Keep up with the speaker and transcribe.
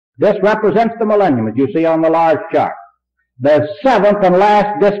This represents the millennium, as you see on the large chart. The seventh and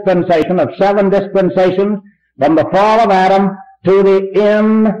last dispensation of 7 dispensations from the fall of Adam to the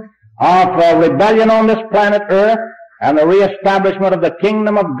end of rebellion on this planet Earth and the reestablishment of the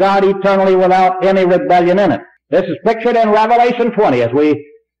kingdom of God eternally without any rebellion in it. This is pictured in Revelation 20. As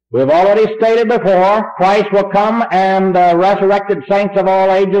we've already stated before, Christ will come and resurrected saints of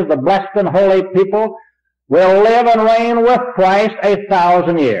all ages, the blessed and holy people, will live and reign with Christ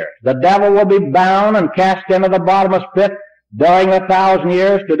 1,000 years. The devil will be bound and cast into the bottomless pit during 1,000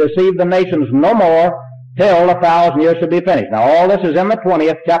 years to deceive the nations no more till 1,000 years should be finished. Now all this is in the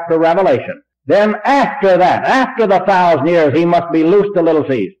 20th chapter of Revelation. Then after that, after the 1,000 years, he must be loosed to little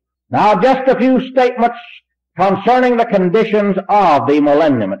seas. Now just a few statements concerning the conditions of the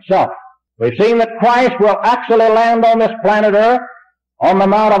millennium itself. We've seen that Christ will actually land on this planet Earth on the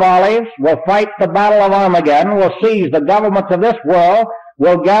Mount of Olives, will fight the battle of Armageddon, will seize the governments of this world,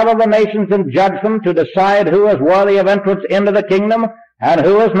 will gather the nations and judge them to decide who is worthy of entrance into the kingdom and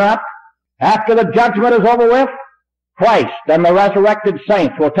who is not. After the judgment is over with, Christ and the resurrected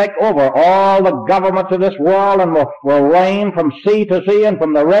saints will take over all the governments of this world and will reign from sea to sea and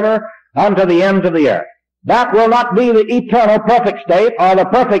from the river unto the ends of the earth. That will not be the eternal perfect state or the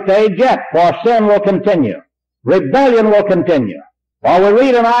perfect age yet, for sin will continue. Rebellion will continue. While we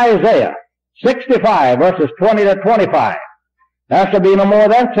read in Isaiah 65, verses 20 to 25, there shall be no more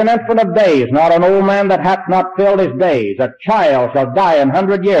thence an infant of days, not an old man that hath not filled his days. A child shall die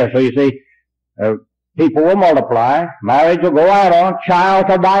 100 years. So you see, people will multiply, marriage will go out on, child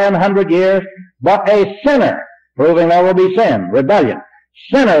shall die 100 years, but a sinner, proving there will be sin, rebellion,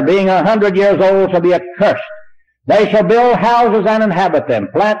 sinner being 100 years old shall be accursed. They shall build houses and inhabit them,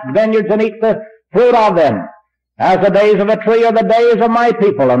 plant vineyards and eat the fruit of them. As the days of a tree are the days of my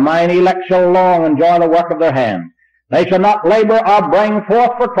people, and mine elect shall long enjoy the work of their hands. They shall not labor or bring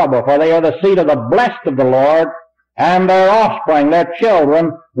forth for trouble, for they are the seed of the blessed of the Lord, and their offspring, their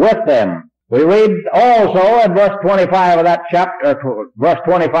children, with them. We read also in verse 25 of that chapter, verse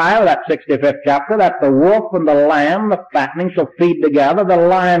 25 of that 65th chapter, that the wolf and the lamb, the fattening, shall feed together. The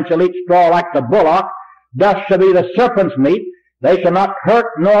lion shall eat straw like the bullock. Dust shall be the serpent's meat. They shall not hurt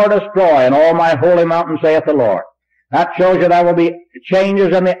nor destroy in all my holy mountain, saith the Lord. That shows you there will be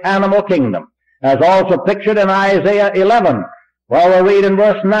changes in the animal kingdom, as also pictured in Isaiah 11, where we read in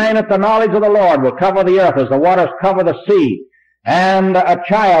verse 9 that the knowledge of the Lord will cover the earth as the waters cover the sea. And a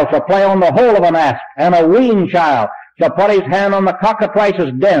child shall play on the hole of an asp, and a weaned child shall put his hand on the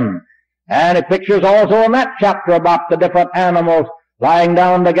cockatrice's den. And it pictures also in that chapter about the different animals lying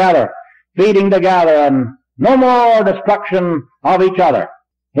down together, feeding together, and no more destruction of each other.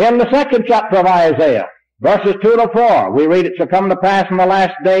 In the 2nd chapter of Isaiah, verses 2 to 4, we read, it shall come to pass in the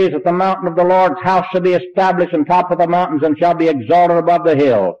last days that the mountain of the Lord's house shall be established on top of the mountains and shall be exalted above the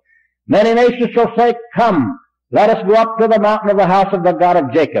hills. Many nations shall say, come, let us go up to the mountain of the house of the God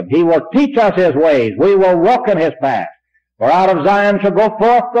of Jacob. He will teach us his ways. We will walk in his paths. For out of Zion shall go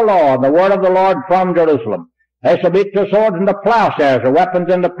forth the law, and the word of the Lord from Jerusalem. They shall beat their swords into plowshares, or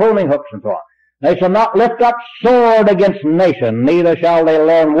weapons into pruning hooks, and so on. They shall not lift up sword against nation, neither shall they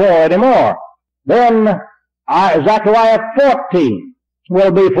learn war any more. Then Zechariah 14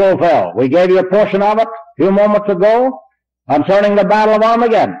 will be fulfilled. We gave you a portion of it a few moments ago concerning the battle of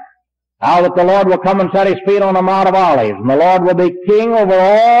Armageddon. How that the Lord will come and set his feet on the Mount of Olives, and the Lord will be king over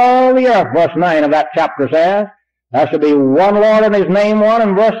all the earth. Verse 9 of that chapter says, there shall be one Lord and his name one.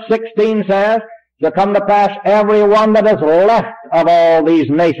 And verse 16 says, shall come to pass every one that is left of all these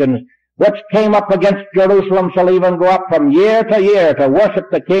nations, which came up against Jerusalem, shall even go up from year to year to worship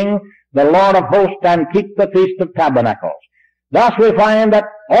the King, the Lord of hosts, and keep the Feast of Tabernacles. Thus we find that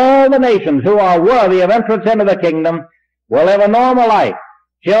all the nations who are worthy of entrance into the kingdom will live a normal life.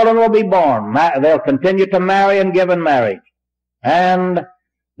 Children will be born. They'll continue to marry and give in marriage. And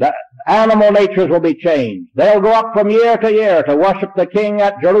the animal natures will be changed. They'll go up from year to year to worship the King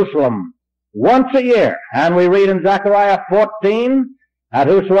at Jerusalem once a year. And we read in Zechariah 14 that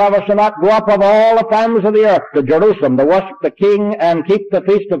whosoever shall not go up of all the families of the earth to Jerusalem to worship the King and keep the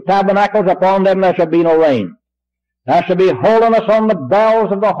Feast of Tabernacles, upon them there shall be no rain. There shall be holiness on the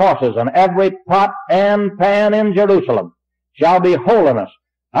bells of the horses, and every pot and pan in Jerusalem shall be holiness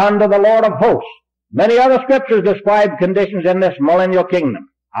unto the Lord of hosts. Many other scriptures describe conditions in this millennial kingdom.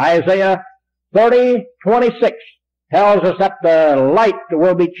 Isaiah 30:26 tells us that the light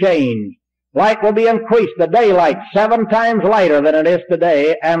will be changed. Light will be increased, the daylight 7 times lighter than it is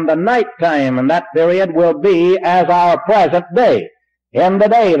today, and the nighttime in that period will be as our present day. In the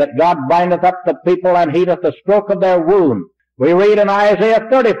day that God bindeth up the people and heateth the stroke of their wound. We read in Isaiah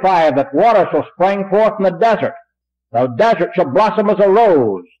 35 that water shall spring forth in the desert. The desert shall blossom as a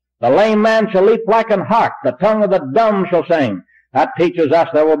rose. The lame man shall leap like an hart. The tongue of the dumb shall sing. That teaches us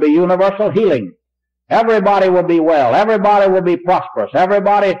there will be universal healing. Everybody will be well. Everybody will be prosperous.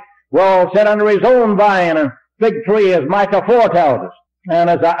 Everybody will sit under his own vine and fig tree, as Micah 4 tells us. And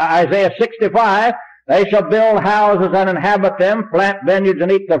as Isaiah 65, they shall build houses and inhabit them, plant vineyards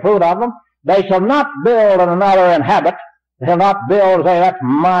and eat the fruit of them. They shall not build and another inhabit. They'll not build and say, that's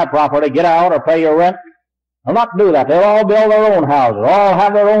my property, get out or pay your rent. They'll not do that. They'll all build their own houses, all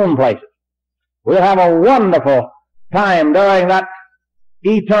have their own places. We'll have a wonderful time during that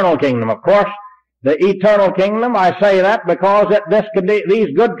eternal kingdom. Of course, the eternal kingdom, I say that because these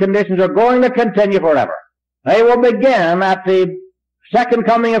good conditions are going to continue forever. They will begin at the second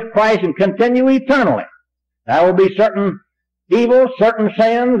coming of Christ and continue eternally. There will be certain evils, certain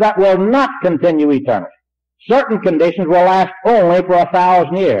sins that will not continue eternally. Certain conditions will last only for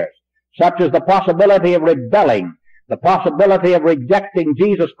 1,000 years, such as the possibility of rebelling, the possibility of rejecting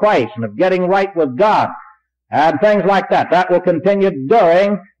Jesus Christ and of getting right with God, and things like that. That will continue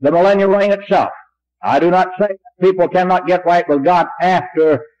during the millennial reign itself. I do not say that people cannot get right with God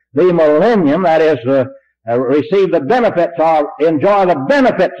after the millennium, that is, receive the benefits or enjoy the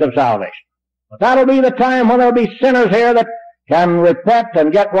benefits of salvation. But that'll be the time when there'll be sinners here that can repent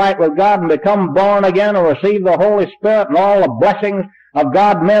and get right with God and become born again and receive the Holy Spirit and all the blessings of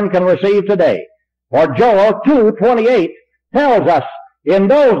God men can receive today. For Joel 2:28 tells us in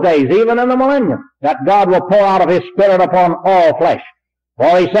those days, even in the millennium, that God will pour out of His Spirit upon all flesh.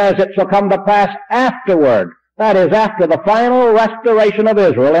 For He says it shall come to pass afterward, that is, after the final restoration of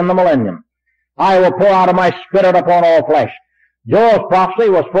Israel in the millennium. I will pour out of my Spirit upon all flesh. Joel's prophecy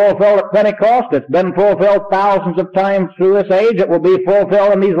was fulfilled at Pentecost. It's been fulfilled thousands of times through this age. It will be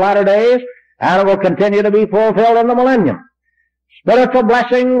fulfilled in these latter days, and it will continue to be fulfilled in the millennium. Spiritual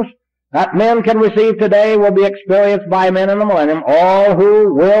blessings that men can receive today will be experienced by men in the millennium, all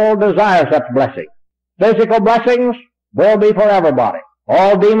who will desire such blessing. Physical blessings will be for everybody.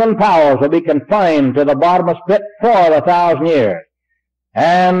 All demon powers will be confined to the bottomless pit for 1,000 years.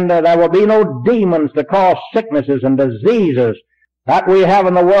 And there will be no demons to cause sicknesses and diseases that we have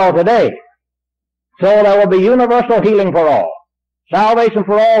in the world today. So there will be universal healing for all, salvation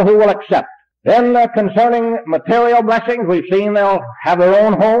for all who will accept. Then concerning material blessings, we've seen they'll have their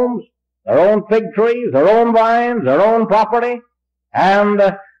own homes, their own fig trees, their own vines, their own property, and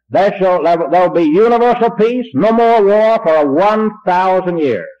there'll be universal peace, no more war for 1,000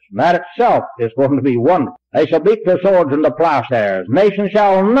 years. And that itself is going to be wonderful. They shall beat their swords into plowshares. Nation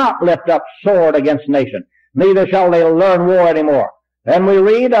shall not lift up sword against nation, neither shall they learn war anymore. Then we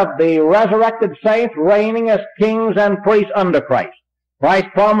read of the resurrected saints reigning as kings and priests under Christ. Christ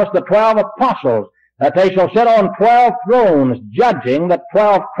promised the 12 apostles that they shall sit on 12 thrones, judging the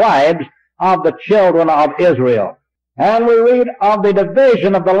 12 tribes of the children of Israel. And we read of the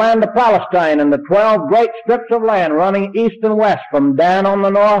division of the land of Palestine and the 12 great strips of land running east and west, from Dan on the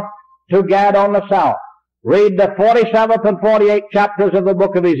north to Gad on the south. Read the 47th and 48th chapters of the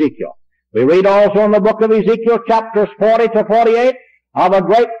book of Ezekiel. We read also in the book of Ezekiel, chapters 40 to 48, of a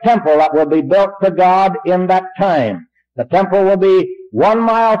great temple that will be built to God in that time. The temple will be 1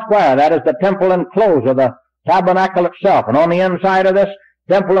 mile square. That is the temple enclosure, the tabernacle itself. And on the inside of this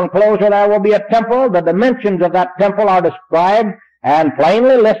temple enclosure there will be a temple. The dimensions of that temple are described and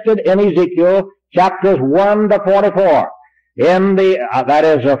plainly listed in Ezekiel chapters 1 to 44. That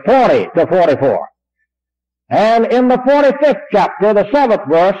is 40 to 44. And in the 45th chapter, the 7th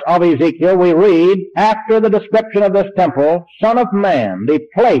verse of Ezekiel, we read, after the description of this temple, Son of man, the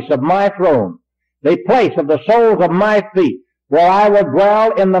place of my throne, the place of the soles of my feet, where I will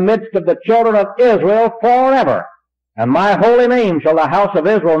dwell in the midst of the children of Israel forever. And my holy name shall the house of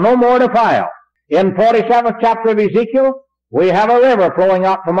Israel no more defile. In 47th chapter of Ezekiel, we have a river flowing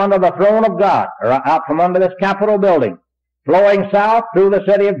out from under the throne of God, or out from under this Capitol building. Flowing south through the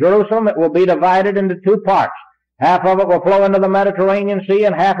city of Jerusalem, it will be divided into 2 parts. Half of it will flow into the Mediterranean Sea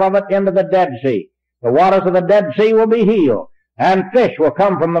and half of it into the Dead Sea. The waters of the Dead Sea will be healed, and fish will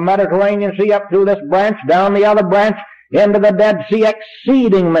come from the Mediterranean Sea up through this branch, down the other branch, into the Dead Sea,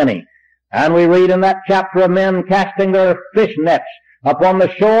 exceeding many. And we read in that chapter of men casting their fish nets upon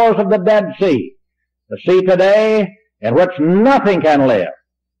the shores of the Dead Sea, the sea today in which nothing can live.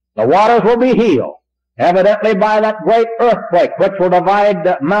 The waters will be healed, evidently by that great earthquake which will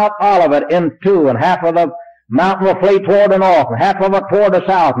divide Mount Olivet in 2, and half of the mountain will flee toward the north, and half of it toward the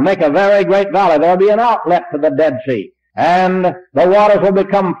south, and make a very great valley. There will be an outlet to the Dead Sea, and the waters will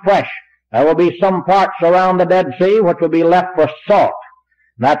become fresh. There will be some parts around the Dead Sea which will be left for salt.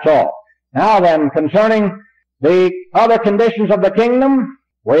 And that's all. Now then, concerning the other conditions of the kingdom,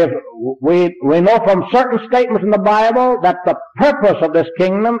 We know from certain statements in the Bible that the purpose of this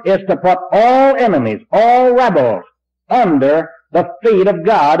kingdom is to put all enemies, all rebels, under the feet of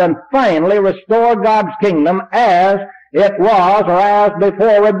God and finally restore God's kingdom as it was or as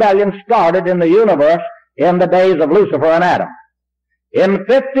before rebellion started in the universe in the days of Lucifer and Adam. In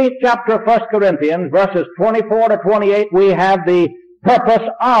 15th chapter of 1 Corinthians, verses 24 to 28, we have the purpose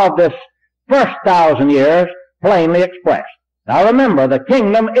of this first 1,000 years plainly expressed. Now remember, the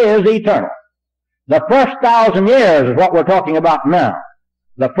kingdom is eternal. The first 1,000 years is what we're talking about now.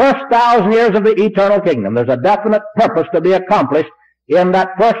 The first 1,000 years of the eternal kingdom. There's a definite purpose to be accomplished in that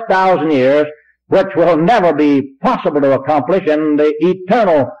first 1,000 years, which will never be possible to accomplish in the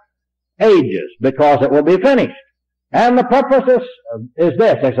eternal ages, because it will be finished. And the purpose is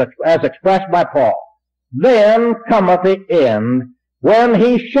this, as expressed by Paul. Then cometh the end, when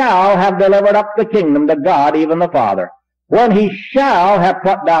he shall have delivered up the kingdom to God, even the Father, when he shall have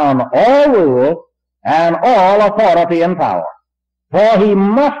put down all rule and all authority and power. For he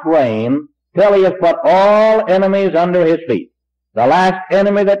must reign till he has put all enemies under his feet. The last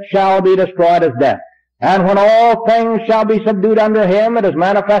enemy that shall be destroyed is death. And when all things shall be subdued under him, it is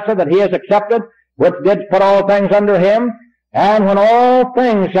manifested that he is accepted, which did put all things under him. And when all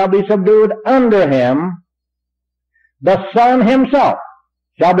things shall be subdued under him, the Son himself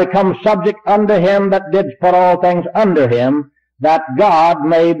shall become subject unto him that did put all things under him, that God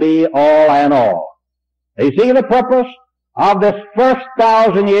may be all and all. You see, the purpose of this first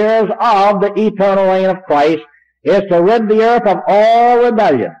 1,000 years of the eternal reign of Christ is to rid the earth of all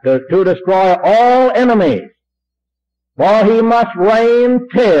rebellion, to destroy all enemies. For he must reign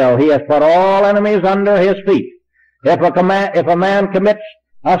till he has put all enemies under his feet. If a man commits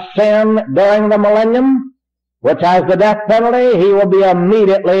a sin during the millennium, which has the death penalty, he will be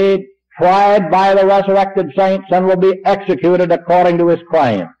immediately tried by the resurrected saints and will be executed according to his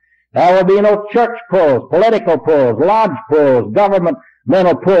crime. There will be no church pulls, political pulls, lodge pulls,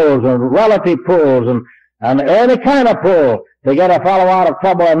 governmental pulls, and relative pulls, and any kind of pull to get a fellow out of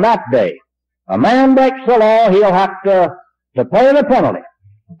trouble in that day. A man breaks the law, he'll have to pay the penalty.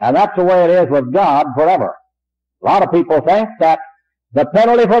 And that's the way it is with God forever. A lot of people think that the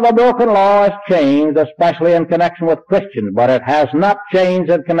penalty for the broken law has changed, especially in connection with Christians, but it has not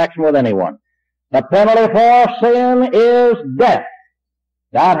changed in connection with anyone. The penalty for sin is death.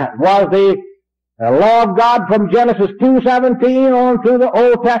 That was the law of God from Genesis 2:17 on through the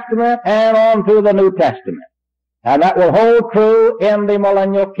Old Testament and on through the New Testament. And that will hold true in the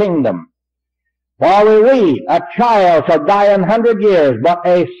millennial kingdom. For we read, a child shall die 100 years, but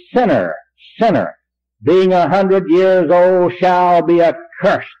a sinner, being 100 years old, shall be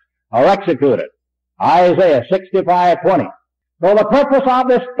accursed or executed. Isaiah 65:20. So the purpose of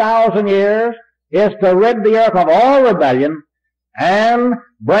this 1,000 years is to rid the earth of all rebellion and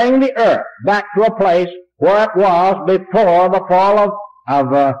bring the earth back to a place where it was before the fall of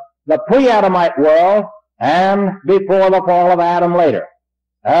the pre-Adamite world and before the fall of Adam later.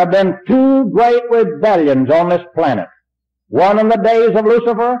 There have been two great rebellions on this planet. One in the days of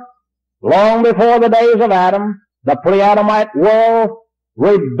Lucifer, long before the days of Adam. The pre-Adamite world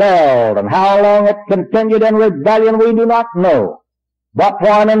rebelled, and how long it continued in rebellion we do not know, but for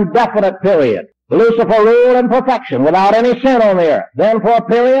an indefinite period. Lucifer ruled in perfection without any sin on the earth. Then for a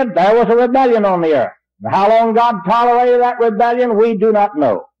period there was a rebellion on the earth. And how long God tolerated that rebellion we do not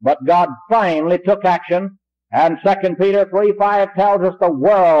know. But God finally took action, and 2 Peter 3:5 tells us the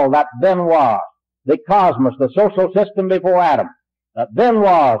world that then was, the cosmos, the social system before Adam, that then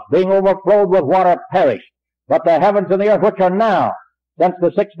was, being overflowed with water, perished. But the heavens and the earth which are now, since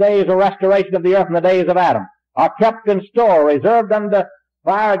the 6 days of restoration of the earth in the days of Adam, are kept in store, reserved unto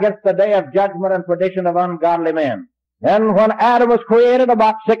fire against the day of judgment and perdition of ungodly men. Then when Adam was created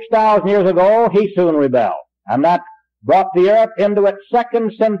about 6,000 years ago, he soon rebelled. And that brought the earth into its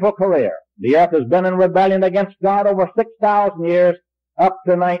second sinful career. The earth has been in rebellion against God over 6,000 years up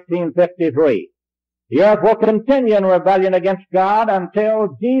to 1953. The earth will continue in rebellion against God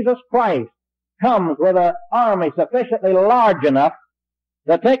until Jesus Christ comes with an army sufficiently large enough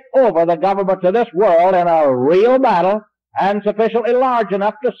to take over the government of this world in a real battle, and sufficiently large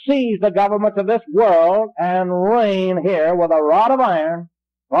enough to seize the government of this world and reign here with a rod of iron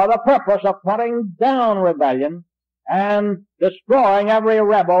for the purpose of putting down rebellion and destroying every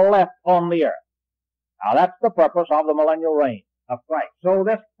rebel left on the earth. Now that's the purpose of the millennial reign of Christ. So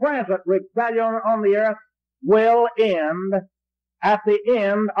this present rebellion on the earth will end at the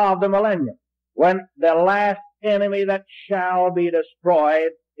end of the millennium, when the last enemy that shall be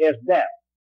destroyed is death.